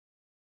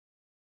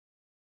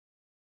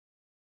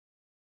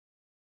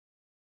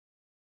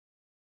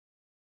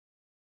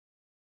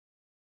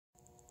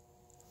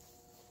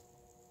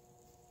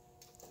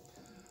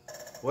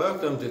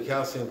Welcome to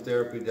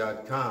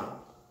calciumtherapy.com.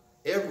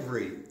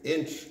 Every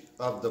inch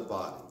of the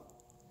body.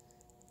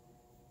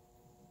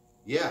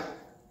 Yeah,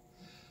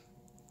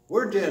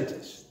 we're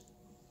dentists.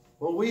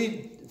 Well,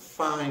 we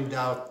find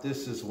out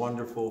this is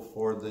wonderful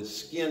for the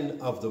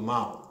skin of the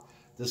mouth.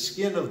 The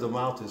skin of the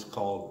mouth is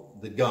called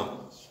the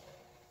gums.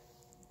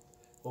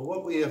 Well,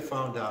 what we have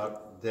found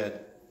out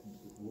that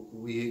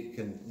we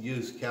can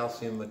use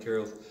calcium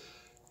materials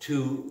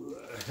to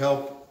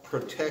help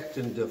protect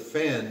and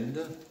defend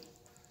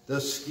the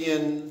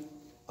skin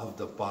of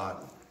the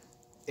body,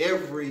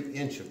 every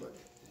inch of it.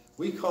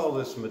 We call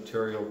this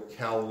material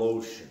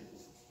calotion.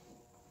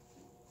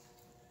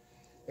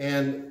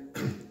 And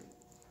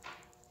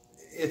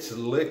it's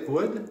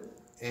liquid,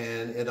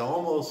 and it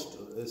almost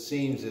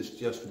seems it's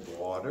just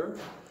water,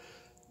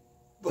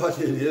 but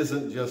it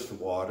isn't just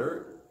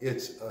water.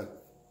 It's a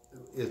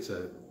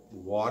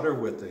water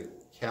with the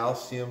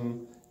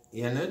calcium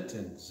in it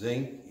and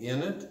zinc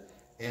in it,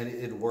 and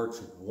it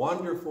works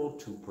wonderful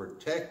to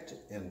protect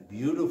and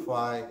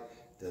beautify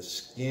the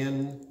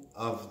skin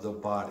of the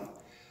body.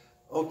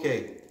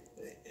 Okay,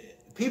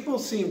 people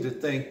seem to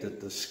think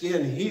that the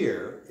skin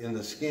here and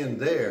the skin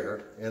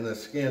there and the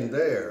skin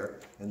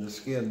there and the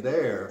skin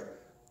there,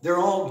 they're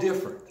all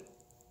different.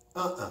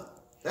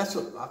 That's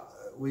what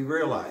we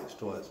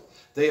realized was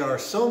they are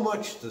so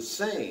much the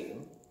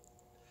same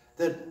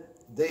that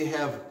they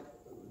have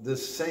the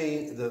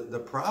same, the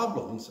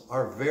problems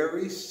are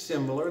very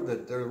similar,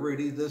 that they're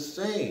really the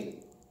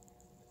same.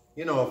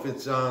 You know, if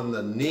it's on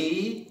the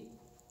knee,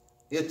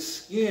 it's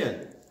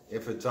skin.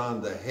 If it's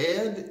on the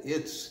head,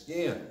 it's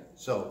skin.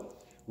 So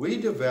we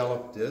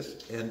developed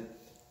this, and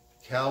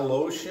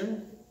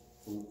calotion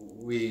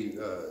we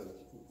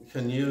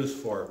can use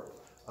for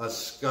a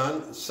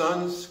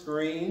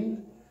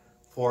sunscreen,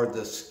 for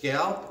the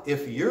scalp.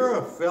 If you're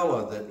a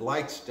fella that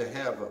likes to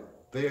have a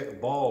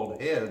bald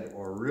head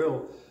or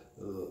real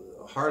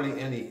hardly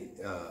any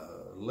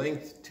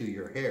length to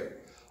your hair,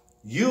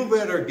 you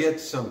better get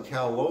some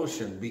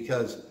calotion,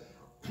 because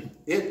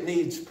it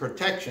needs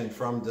protection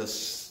from the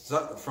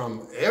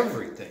from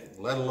everything,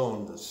 let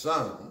alone the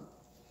sun.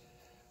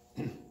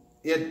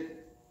 It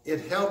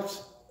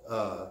helps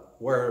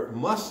where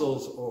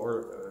muscles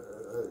or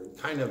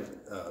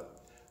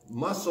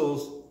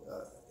muscles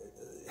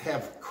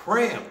have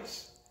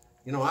cramps.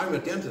 You know, I'm a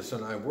dentist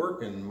and I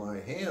work in my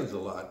hands a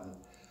lot, and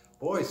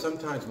boy,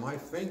 sometimes my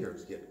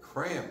fingers get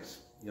cramps,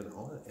 you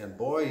know, and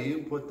boy, you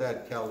put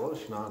that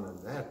calotion on and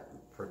that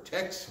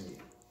protects me.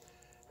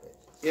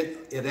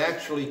 It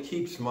actually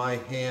keeps my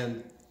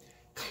hand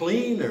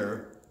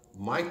cleaner,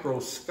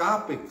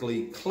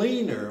 microscopically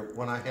cleaner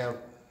when I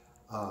have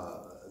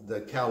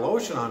the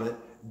calotion on it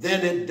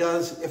than it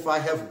does if I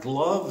have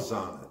gloves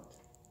on it.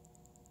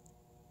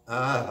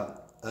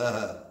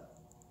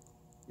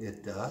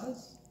 It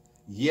does?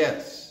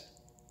 Yes.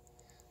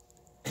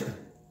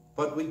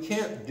 But we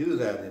can't do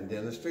that in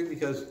dentistry,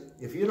 because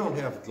if you don't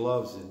have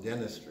gloves in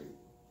dentistry,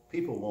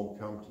 people won't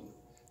come to you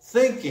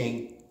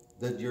thinking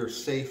that you're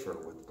safer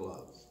with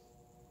gloves.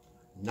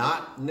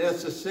 Not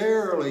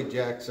necessarily,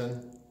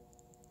 Jackson,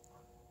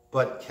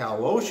 but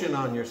calotion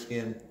on your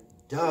skin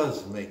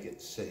does make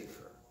it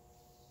safer.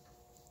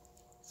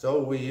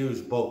 So we use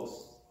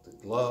both, the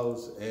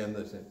gloves and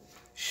the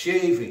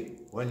shaving.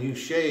 When you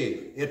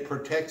shave, it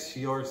protects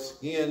your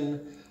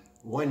skin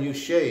when you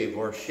shave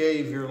or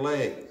shave your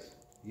legs.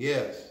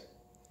 Yes,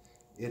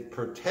 it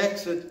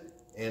protects it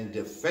and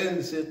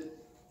defends it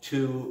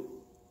to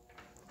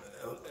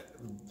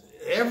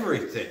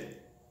everything.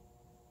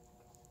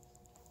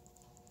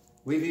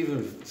 We've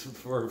even,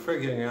 for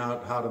figuring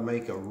out how to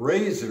make a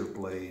razor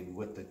blade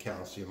with the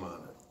calcium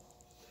on it.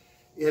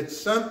 It's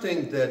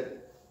something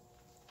that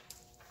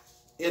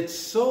it's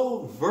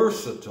so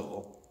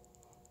versatile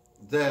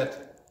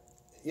that,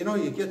 you know,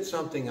 you get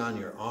something on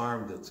your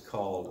arm that's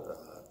called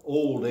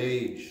old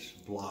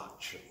age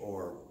blotch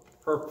or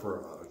purpura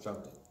or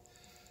something.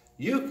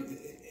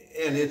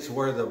 And it's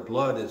where the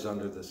blood is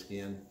under the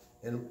skin.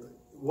 And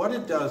what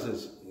it does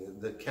is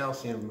the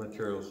calcium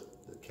materials,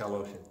 the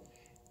calotion,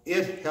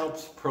 it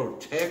helps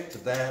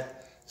protect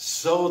that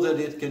so that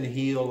it can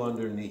heal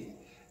underneath.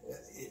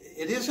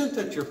 It isn't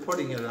that you're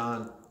putting it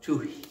on to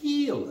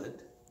heal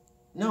it.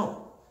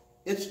 No,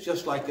 it's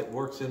just like it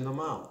works in the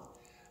mouth.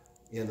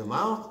 In the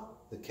mouth,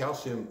 the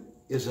calcium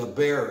is a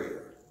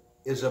barrier,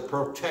 is a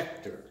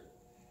protector.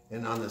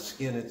 And on the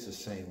skin, it's the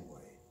same way.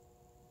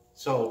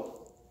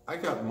 So I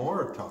got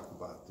more to talk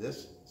about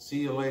this. See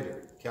you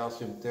later.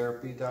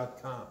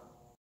 calciumtherapy.com.